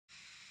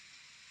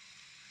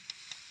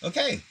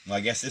Okay, well,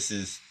 I guess this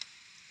is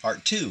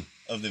part 2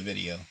 of the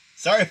video.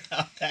 Sorry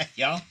about that,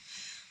 y'all.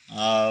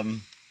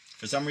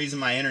 For some reason,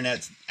 my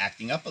internet's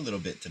acting up a little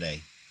bit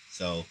today.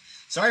 So,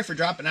 sorry for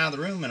dropping out of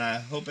the room, and I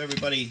hope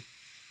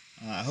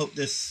I hope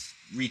this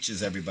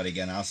reaches everybody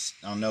again.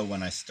 I'll know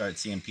when I start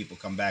seeing people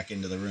come back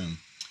into the room.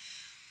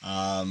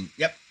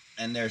 Yep,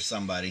 and there's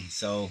somebody.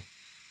 So,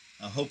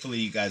 hopefully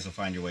you guys will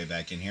find your way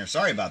back in here.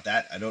 Sorry about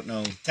that. I don't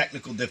know.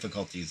 Technical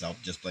difficulties. I'll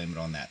just blame it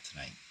on that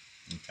tonight.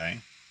 Okay.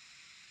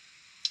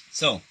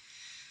 So,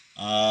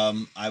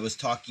 I was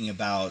talking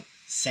about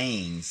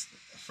sayings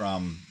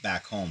from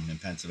back home in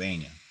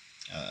Pennsylvania.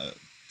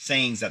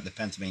 Sayings that the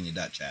Pennsylvania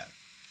Dutch have.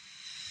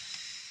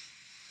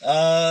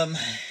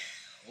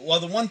 Well,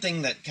 the one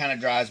thing that kind of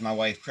drives my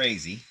wife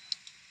crazy,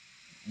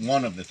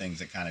 one of the things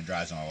that kind of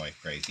drives my wife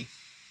crazy,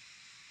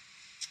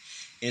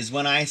 is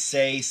when I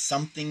say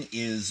something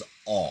is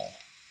all.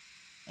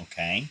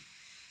 Okay?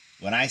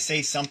 When I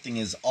say something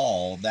is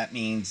all, that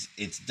means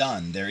it's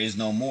done. There is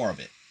no more of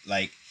it.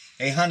 Like,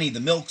 hey, honey, the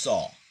milk's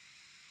all.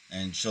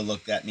 And she'll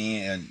look at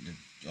me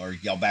or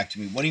yell back to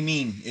me, what do you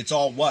mean, it's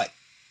all what?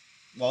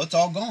 Well, it's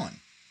all gone.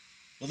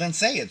 Well, then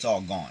say it's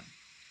all gone.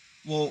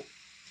 Well,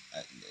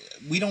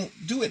 we don't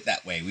do it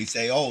that way. We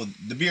say, oh,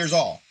 the beer's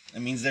all.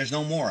 That means there's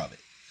no more of it.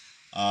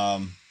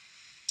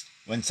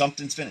 When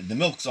something's finished, the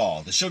milk's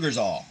all, the sugar's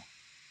all.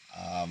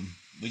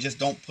 We just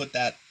don't put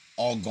that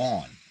all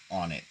gone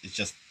on it.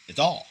 It's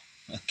all.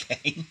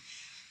 Okay?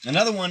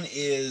 Another one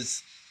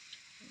is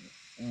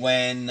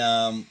when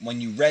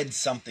you read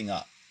something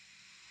up.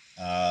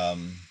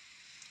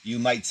 You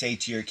might say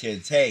to your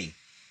kids, hey,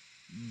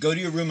 go to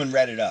your room and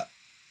read it up.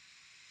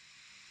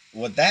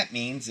 What that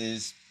means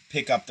is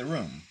pick up the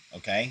room,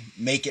 okay?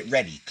 Make it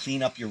ready.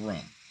 Clean up your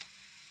room.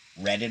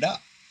 Read it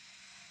up.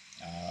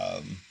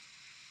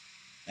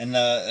 And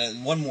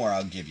one more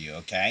I'll give you,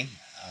 okay?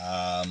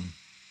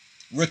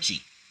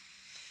 Ruchi.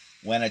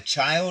 When a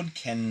child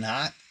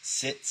cannot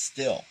sit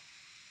still,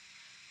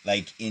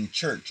 like in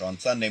church on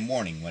Sunday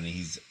morning when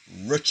he's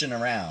ruching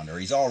around, or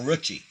he's all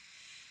ruchy.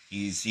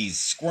 He's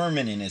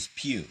squirming in his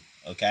pew,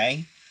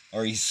 okay?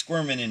 Or he's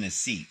squirming in his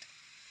seat.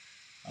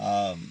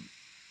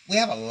 We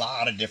have a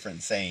lot of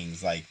different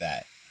sayings like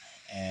that.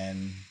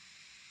 And,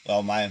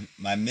 well, my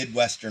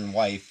Midwestern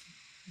wife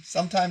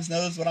sometimes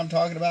knows what I'm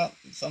talking about.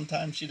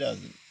 Sometimes she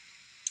doesn't.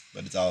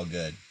 But it's all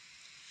good.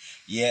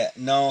 Yeah,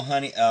 no,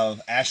 honey.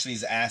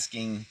 Ashley's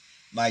asking,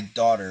 my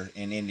daughter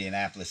in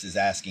Indianapolis is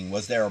asking,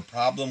 was there a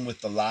problem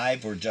with the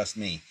live or just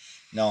me?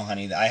 No,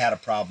 honey, I had a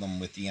problem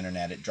with the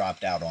internet. It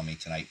dropped out on me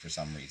tonight for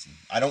some reason.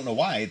 I don't know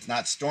why. It's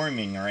not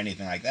storming or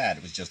anything like that.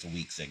 It was just a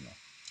weak signal.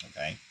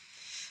 Okay?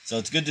 So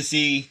it's good to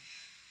see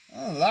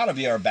a lot of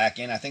you are back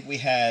in. I think we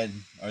had,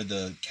 or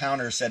the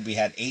counter said we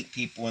had 8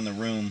 people in the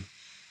room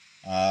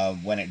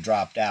when it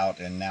dropped out,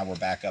 and now we're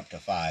back up to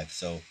 5.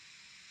 So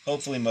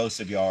hopefully most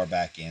of y'all are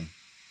back in.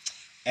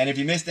 And if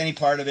you missed any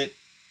part of it,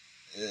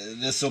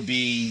 this will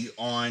be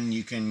on.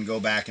 You can go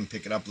back and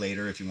pick it up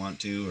later if you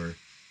want to, or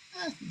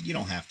you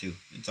don't have to.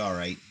 It's all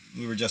right.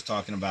 We were just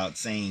talking about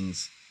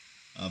sayings,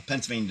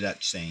 Pennsylvania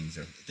Dutch sayings,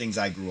 or things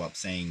I grew up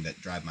saying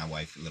that drive my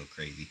wife a little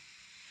crazy.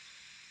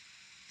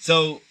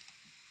 So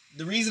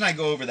the reason I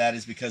go over that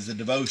is because the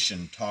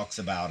devotion talks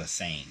about a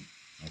saying,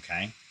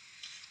 okay?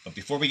 But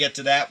before we get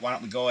to that, why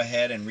don't we go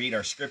ahead and read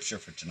our scripture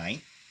for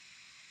tonight.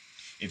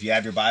 If you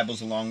have your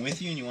Bibles along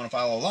with you and you want to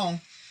follow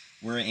along,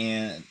 we're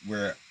in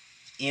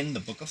the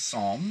book of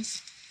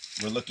Psalms.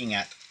 We're looking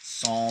at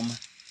Psalm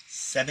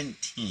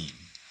 17.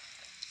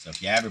 So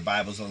if you have your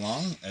Bibles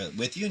along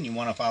with you and you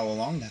want to follow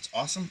along, that's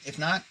awesome. If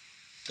not,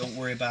 don't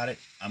worry about it.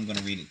 I'm going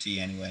to read it to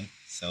you anyway.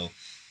 So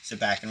sit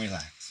back and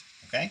relax,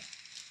 okay?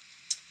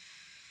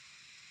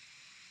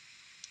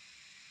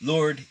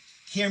 Lord,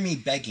 hear me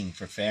begging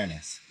for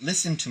fairness.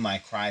 Listen to my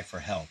cry for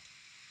help.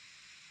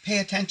 Pay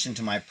attention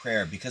to my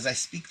prayer because I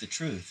speak the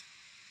truth.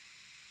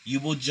 You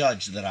will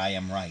judge that I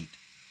am right.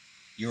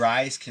 Your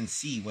eyes can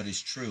see what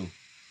is true.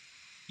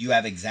 You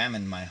have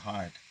examined my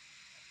heart.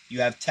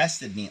 You have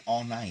tested me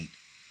all night.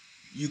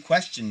 You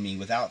questioned me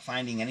without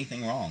finding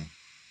anything wrong.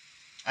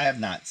 I have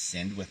not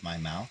sinned with my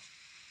mouth.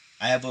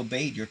 I have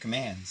obeyed your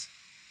commands.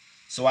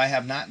 So I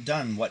have not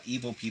done what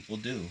evil people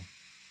do.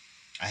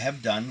 I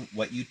have done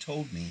what you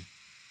told me.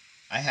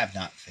 I have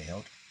not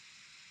failed.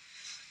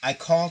 I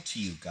call to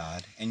you,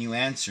 God, and you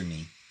answer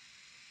me.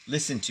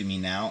 Listen to me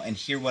now and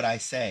hear what I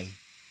say.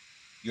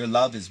 Your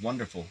love is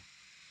wonderful.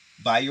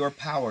 By your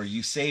power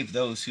you save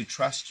those who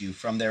trust you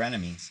from their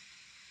enemies.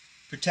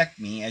 Protect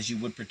me as you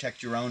would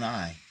protect your own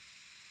eye.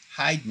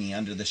 Hide me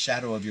under the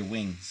shadow of your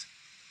wings.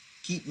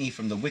 Keep me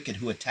from the wicked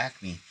who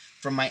attack me,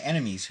 from my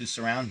enemies who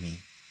surround me.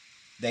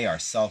 They are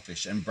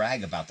selfish and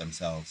brag about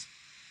themselves.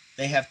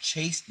 They have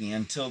chased me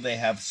until they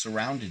have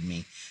surrounded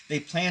me. They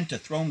plan to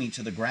throw me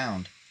to the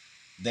ground.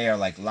 They are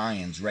like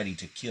lions ready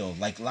to kill.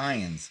 Like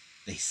lions,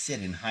 they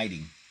sit in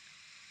hiding.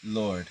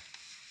 Lord,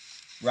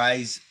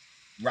 rise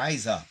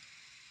up,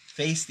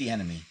 face the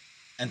enemy,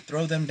 and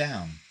throw them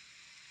down.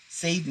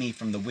 Save me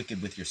from the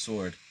wicked with your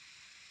sword.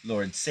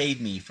 Lord,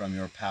 save me from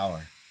your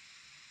power.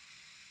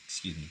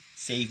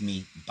 save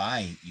me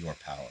by your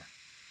power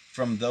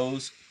from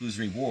those whose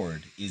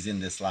reward is in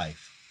this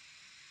life.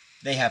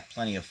 They have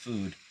plenty of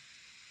food.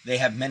 They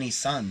have many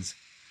sons.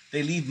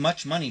 They leave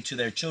much money to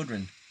their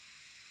children.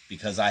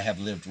 Because I have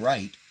lived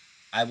right,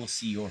 I will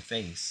see your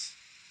face.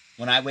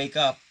 When I wake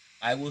up,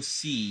 I will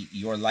see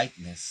your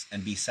likeness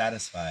and be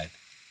satisfied.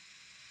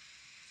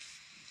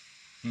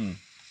 And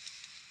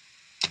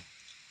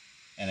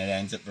it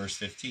ends at verse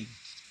 15.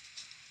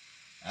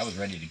 I was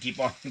ready to keep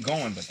on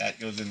going, but that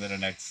goes into the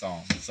next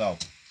psalm. So,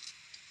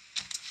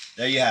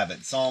 there you have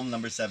it, Psalm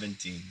number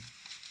 17.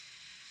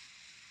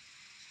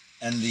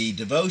 And the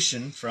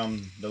devotion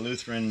from the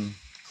Lutheran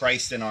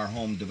Christ in Our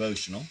Home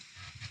devotional.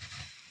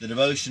 The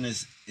devotion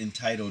is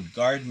entitled,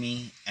 Guard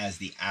me as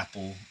the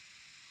apple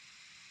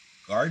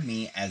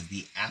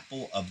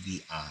of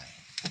the eye.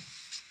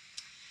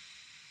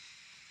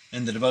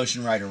 And the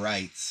devotion writer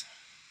writes,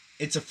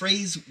 it's a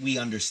phrase we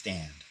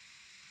understand,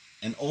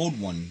 an old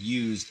one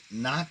used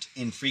not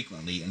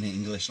infrequently in the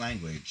English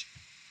language.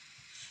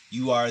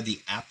 You are the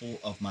apple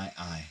of my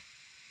eye.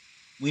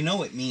 We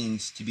know it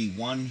means to be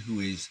one who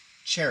is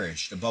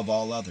cherished above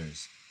all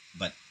others.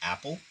 But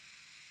apple?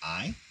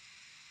 Eye?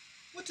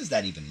 What does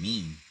that even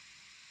mean?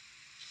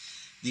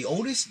 The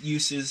oldest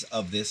uses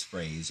of this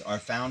phrase are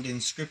found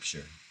in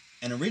Scripture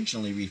and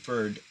originally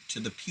referred to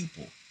the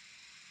pupil.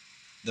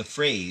 The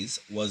phrase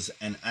was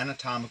an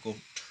anatomical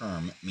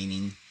term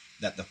meaning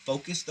that the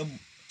focus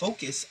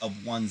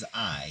of one's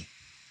eye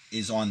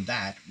is on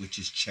that which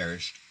is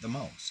cherished the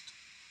most.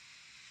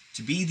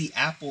 To be the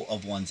apple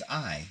of one's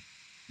eye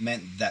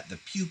meant that the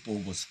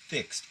pupil was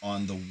fixed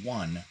on the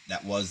one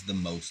that was the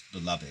most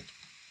beloved.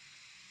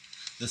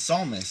 The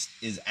psalmist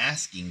is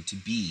asking to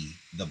be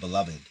the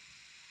beloved,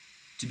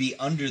 to be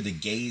under the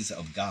gaze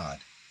of God,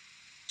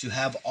 to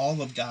have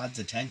all of God's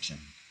attention.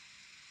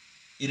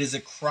 It is a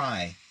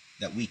cry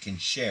that we can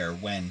share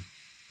when,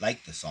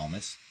 like the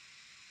psalmist,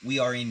 we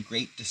are in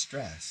great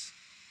distress.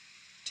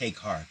 Take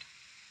heart.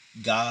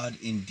 God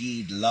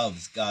indeed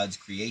loves God's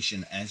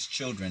creation as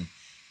children,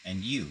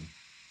 and you,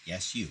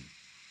 yes you,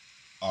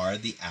 are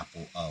the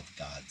apple of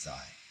God's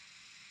eye.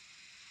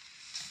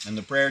 And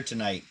the prayer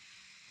tonight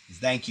is,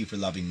 thank you for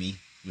loving me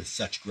with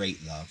such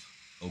great love,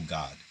 O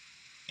God.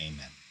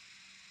 Amen.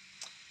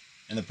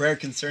 And the prayer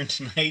concern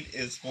tonight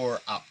is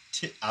for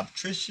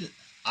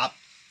opticians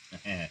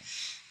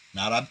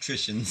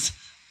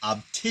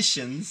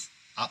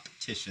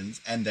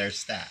and their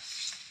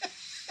staff.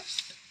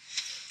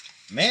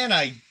 Man,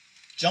 I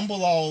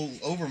jumble all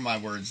over my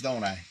words,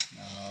 don't I?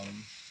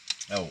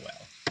 Oh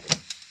well.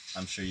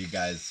 I'm sure you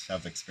guys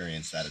have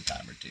experienced that a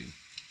time or two.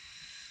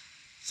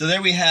 So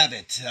there we have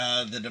it,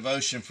 the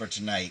devotion for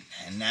tonight.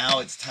 And now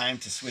it's time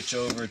to switch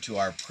over to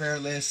our prayer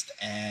list.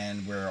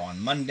 And we're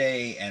on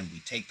Monday, and we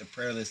take the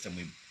prayer list and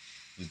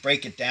we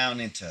break it down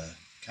into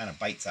kind of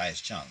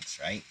bite-sized chunks,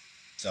 right?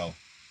 So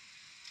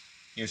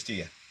here's to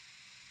you.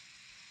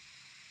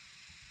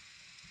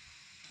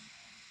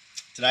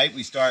 Tonight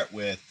we start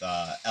with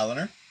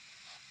Eleanor,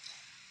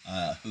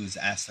 who's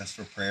asked us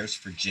for prayers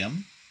for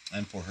Jim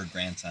and for her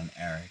grandson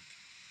Eric.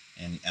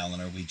 And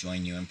Eleanor, we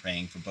join you in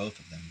praying for both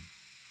of them.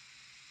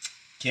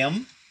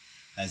 Kim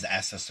has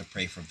asked us to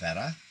pray for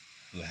Vera,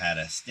 who had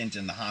a stint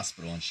in the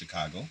hospital in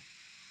Chicago.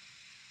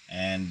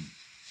 And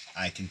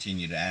I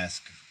continue to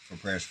ask for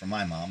prayers for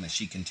my mom as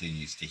she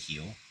continues to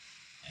heal.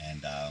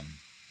 And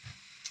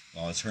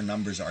well, as her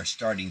numbers are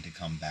starting to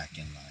come back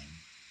in line.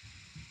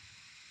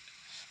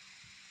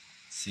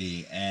 Let's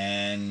see,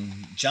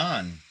 and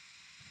John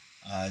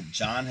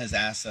has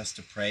asked us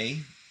to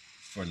pray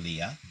for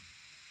Leah,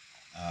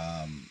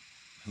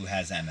 who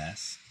has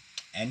MS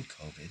and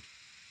COVID,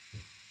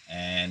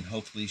 and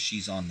hopefully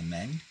she's on the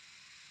mend.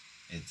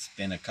 It's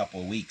been a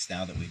couple of weeks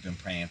now that we've been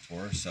praying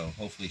for her, so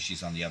hopefully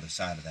she's on the other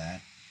side of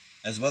that,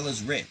 as well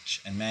as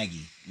Rich and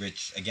Maggie.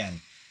 Rich, again,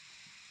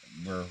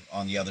 we're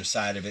on the other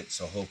side of it,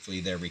 so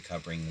hopefully they're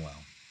recovering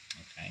well.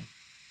 Okay,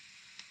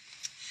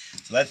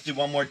 so let's do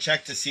one more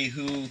check to see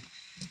who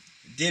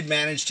did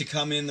manage to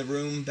come in the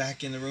room,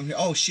 back in the room here.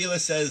 Oh, Sheila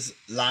says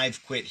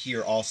live quit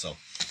here also.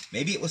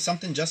 Maybe it was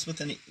something just with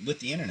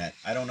the internet.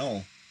 I don't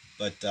know,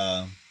 but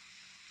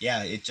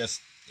yeah, it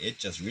just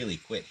really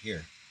quit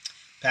here.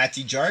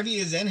 Patsy Jarvie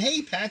is in.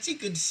 Hey, Patsy,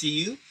 good to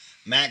see you.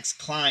 Max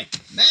Klein.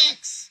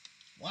 Max,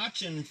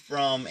 watching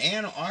from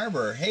Ann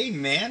Arbor. Hey,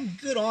 man,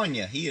 good on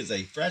you. He is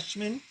a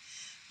freshman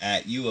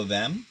at U of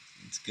M.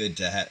 It's good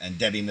to have. And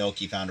Debbie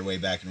Milky found her way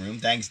back in the room.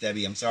 Thanks,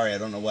 Debbie. I'm sorry, I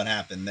don't know what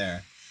happened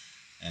there.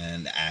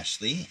 And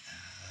Ashley.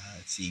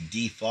 Let's see.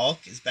 D.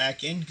 Falk is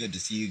back in. Good to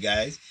see you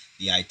guys.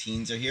 The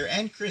iTeens are here.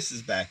 And Chris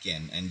is back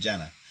in. And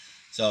Jenna.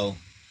 So,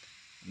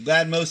 I'm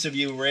glad most of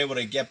you were able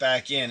to get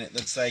back in. It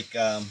looks like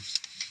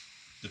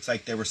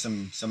there were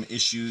some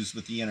issues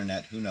with the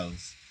internet. Who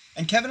knows?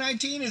 And Kevin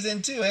iTeen is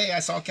in too. Hey, I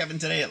saw Kevin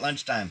today at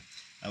lunchtime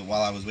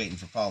while I was waiting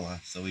for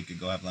Paula so we could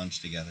go have lunch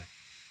together.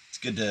 It's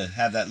good to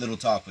have that little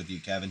talk with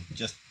you, Kevin.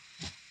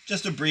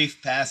 Just a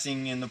brief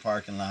passing in the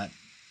parking lot.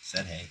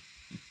 Said hey.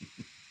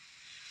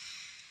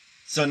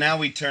 So now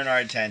we turn our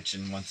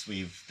attention, once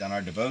we've done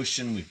our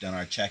devotion, we've done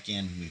our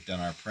check-in, we've done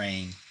our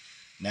praying,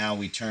 Now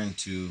we turn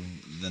to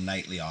the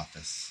nightly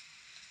office.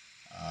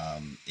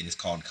 It is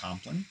called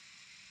Compline.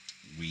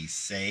 We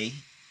say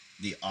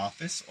the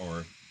office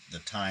or the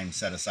time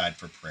set aside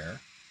for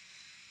prayer.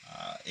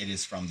 It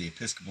is from the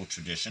Episcopal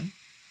tradition,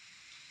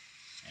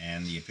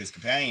 and the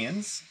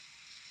Episcopalians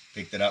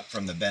picked it up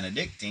from the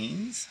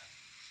Benedictines,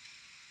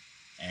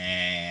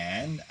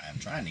 and I'm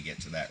trying to get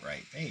to that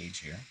right page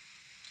here.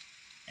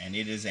 And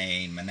it is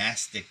a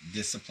monastic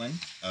discipline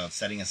of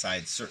setting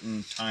aside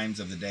certain times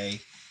of the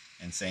day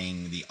and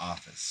saying the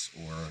office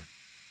or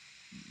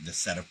the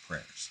set of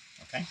prayers.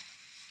 Okay?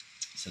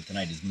 So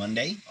tonight is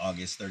Monday,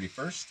 August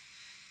 31st,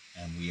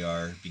 and we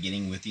are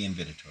beginning with the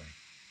invitatory.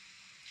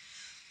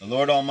 The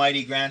Lord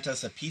Almighty grant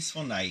us a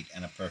peaceful night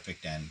and a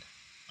perfect end.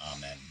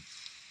 Amen.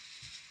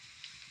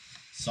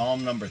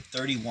 Psalm number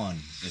 31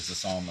 is the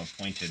psalm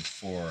appointed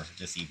for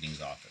this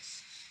evening's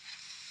office.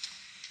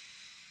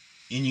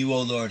 In you,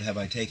 O Lord, have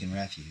I taken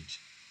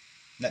refuge.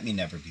 Let me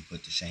never be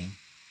put to shame.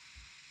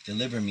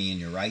 Deliver me in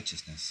your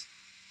righteousness.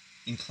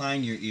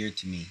 Incline your ear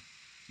to me.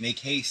 Make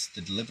haste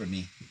to deliver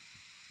me.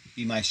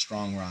 Be my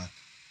strong rock,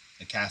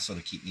 a castle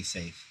to keep me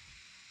safe.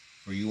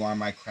 For you are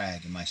my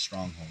crag and my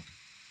stronghold.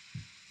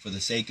 For the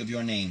sake of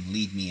your name,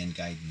 lead me and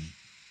guide me.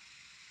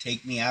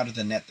 Take me out of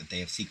the net that they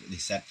have secretly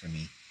set for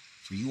me,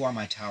 for you are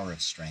my tower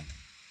of strength.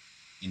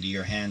 Into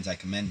your hands I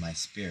commend my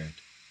spirit,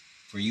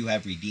 for you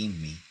have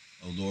redeemed me,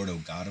 O Lord, O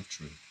God of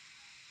truth.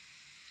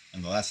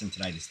 And the lesson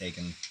tonight is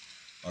taken,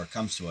 or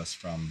comes to us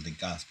from the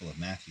Gospel of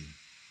Matthew.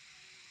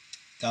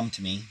 Come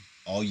to me,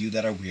 all you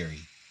that are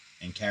weary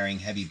and carrying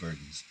heavy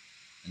burdens,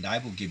 and I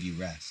will give you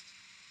rest.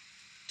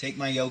 Take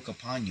my yoke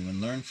upon you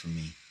and learn from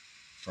me,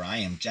 for I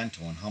am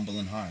gentle and humble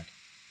in heart,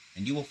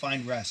 and you will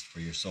find rest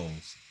for your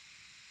souls.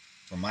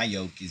 For my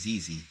yoke is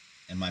easy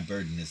and my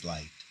burden is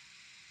light.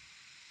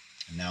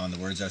 And now in the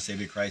words our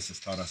Savior Christ has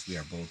taught us, we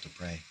are bold to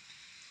pray.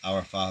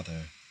 Our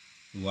Father,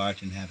 who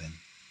art in heaven,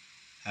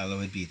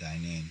 hallowed be thy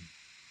name.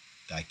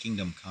 Thy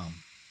kingdom come,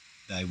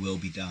 thy will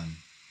be done,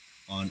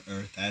 on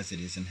earth as it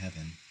is in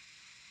heaven.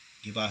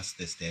 Give us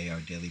this day our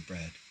daily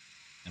bread,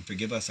 and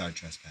forgive us our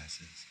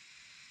trespasses,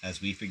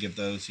 as we forgive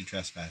those who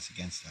trespass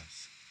against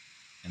us.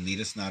 And lead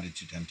us not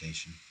into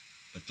temptation,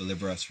 but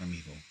deliver us from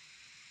evil.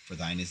 For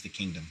thine is the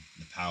kingdom,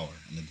 the power,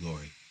 and the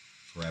glory,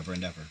 forever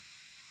and ever.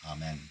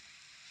 Amen.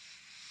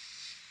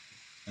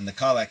 And the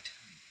collect,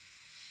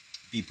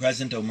 be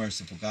present, O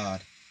merciful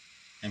God,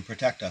 and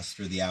protect us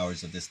through the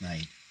hours of this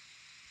night,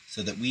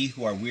 so that we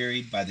who are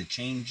wearied by the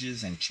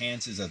changes and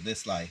chances of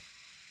this life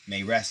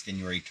may rest in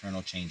your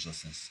eternal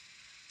changelessness,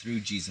 through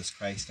Jesus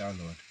Christ our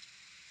Lord.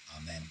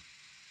 Amen.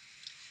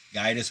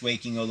 Guide us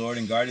waking, O Lord,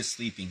 and guard us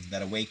sleeping,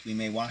 that awake we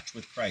may watch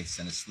with Christ,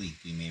 and asleep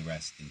we may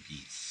rest in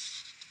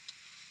peace.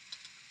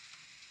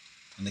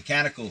 And the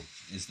canticle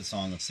is the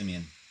song of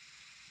Simeon.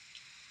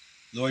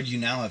 Lord, you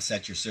now have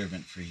set your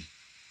servant free,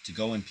 to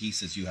go in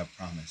peace as you have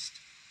promised.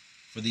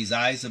 For these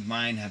eyes of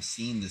mine have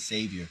seen the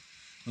Savior,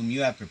 whom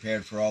you have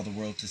prepared for all the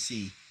world to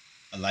see,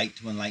 a light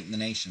to enlighten the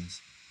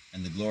nations,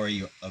 and the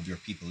glory of your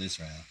people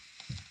Israel.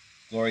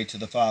 Glory to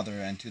the Father,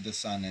 and to the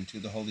Son, and to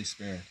the Holy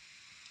Spirit,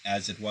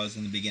 as it was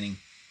in the beginning,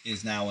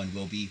 is now, and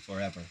will be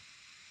forever.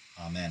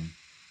 Amen.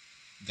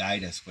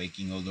 Guide us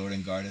waking, O Lord,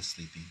 and guard us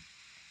sleeping,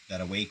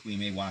 that awake we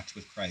may watch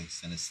with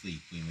Christ, and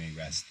asleep we may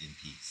rest in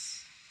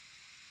peace.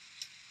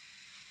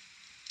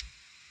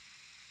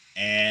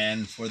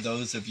 And for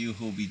those of you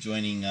who will be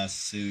joining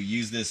us who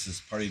use this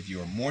as part of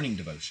your morning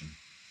devotion,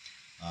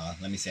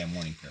 let me say a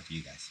morning prayer for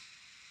you guys.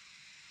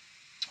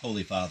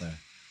 Holy Father,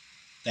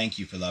 thank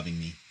you for loving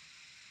me,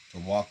 for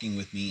walking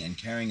with me and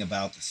caring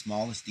about the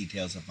smallest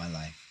details of my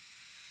life.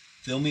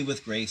 Fill me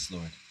with grace,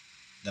 Lord,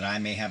 that I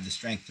may have the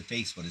strength to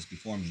face what is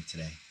before me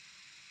today.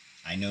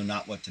 I know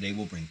not what today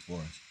will bring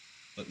forth,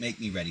 but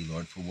make me ready,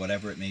 Lord, for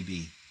whatever it may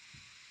be.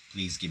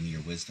 Please give me your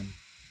wisdom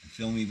and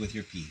fill me with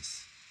your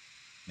peace.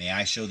 May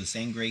I show the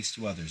same grace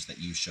to others that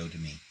you show to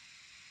me.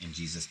 In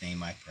Jesus'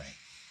 name I pray.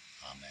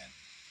 Amen.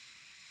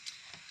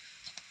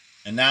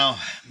 And now,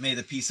 may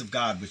the peace of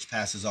God, which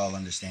passes all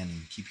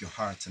understanding, keep your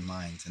hearts and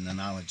minds in the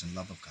knowledge and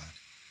love of God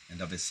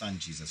and of his Son,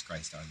 Jesus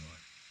Christ our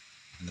Lord.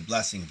 And the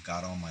blessing of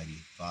God Almighty,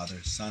 Father,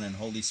 Son, and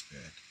Holy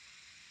Spirit,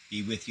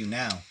 be with you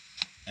now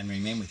and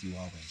remain with you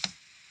always.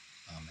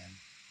 Amen.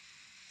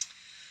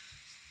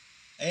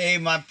 Hey,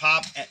 my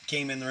pop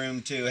came in the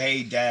room too.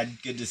 Hey,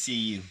 Dad, good to see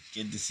you.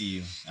 Good to see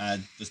you. I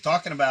was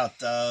talking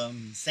about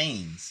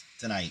sayings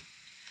tonight.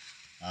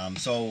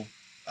 So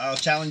I'll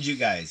challenge you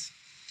guys.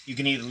 You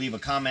can either leave a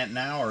comment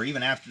now or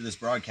even after this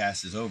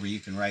broadcast is over, you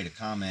can write a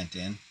comment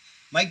in.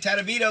 Mike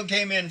Tadavito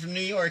came in from New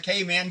York.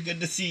 Hey, man,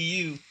 good to see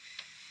you.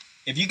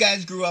 If you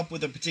guys grew up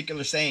with a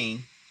particular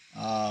saying,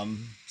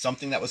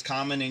 something that was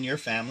common in your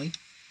family,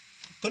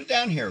 put it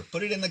down here.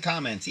 Put it in the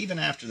comments, even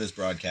after this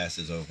broadcast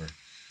is over.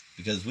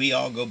 Because we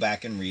all go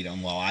back and read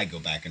them. Well, I go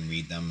back and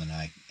read them, and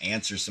I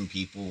answer some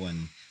people,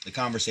 and the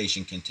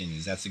conversation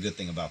continues. That's the good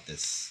thing about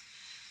this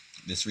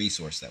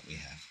resource that we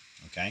have,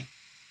 okay?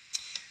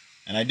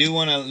 And I do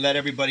want to let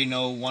everybody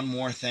know one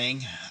more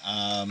thing.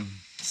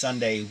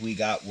 Sunday, we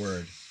got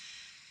word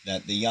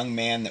that the young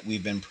man that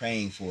we've been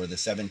praying for, the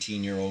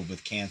 17-year-old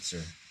with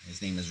cancer,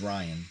 his name is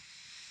Ryan.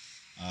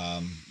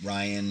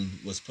 Ryan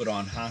was put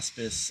on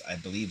hospice, I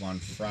believe, on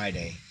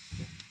Friday,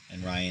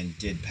 and Ryan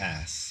did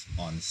pass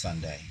on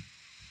Sunday.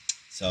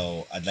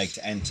 So I'd like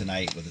to end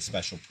tonight with a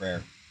special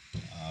prayer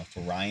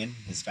for Ryan,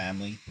 his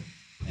family,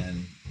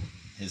 and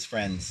his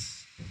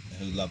friends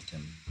who loved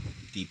him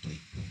deeply.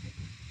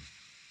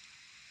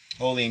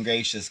 Holy and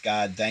gracious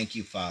God, thank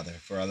you, Father,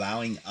 for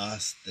allowing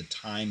us the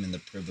time and the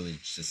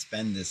privilege to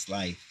spend this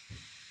life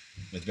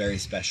with very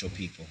special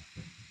people.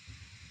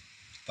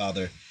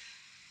 Father,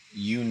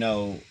 you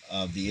know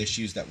of the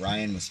issues that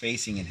Ryan was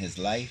facing in his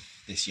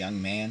life, this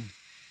young man,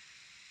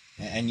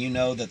 and you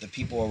know that the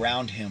people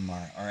around him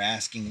are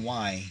asking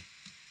why.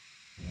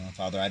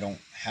 Father, I don't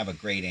have a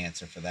great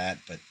answer for that,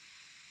 but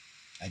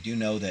I do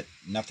know that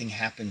nothing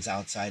happens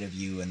outside of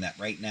you, and that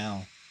right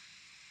now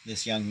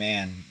this young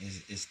man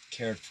is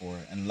cared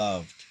for and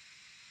loved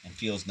and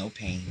feels no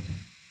pain.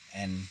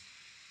 And,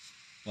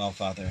 well,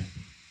 Father,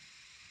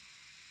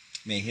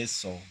 may his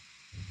soul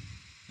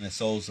and the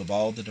souls of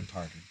all the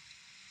departed,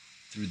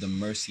 through the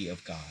mercy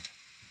of God,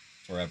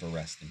 forever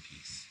rest in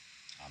peace.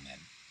 Amen.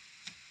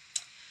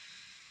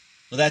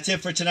 Well, that's it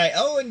for tonight.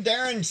 Oh, and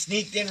Darren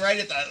sneaked in right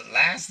at the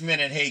last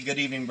minute. Hey, good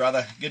evening,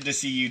 brother. Good to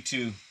see you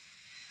too.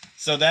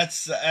 So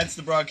that's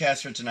the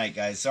broadcast for tonight,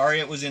 guys. Sorry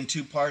it was in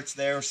two parts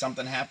there.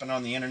 Something happened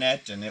on the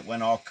internet and it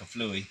went all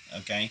kaflooey,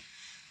 okay?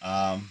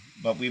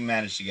 But we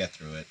managed to get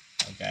through it,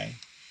 okay?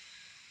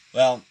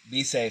 Well,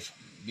 be safe,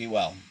 be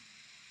well,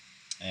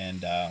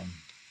 and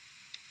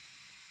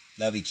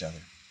love each other.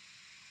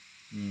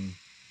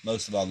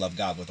 Most of all, love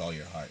God with all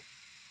your heart.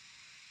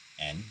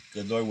 And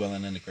good Lord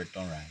willing, and the creek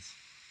don't rise.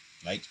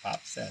 Like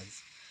Pop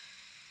says.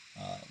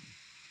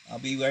 I'll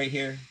be right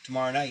here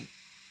tomorrow night.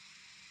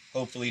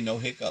 Hopefully no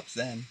hiccups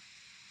then.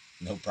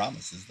 No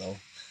promises, though.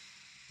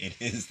 It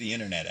is the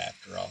internet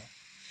after all.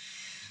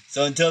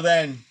 So until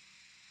then,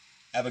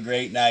 have a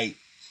great night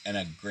and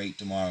a great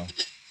tomorrow.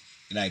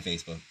 Good night,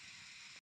 Facebook.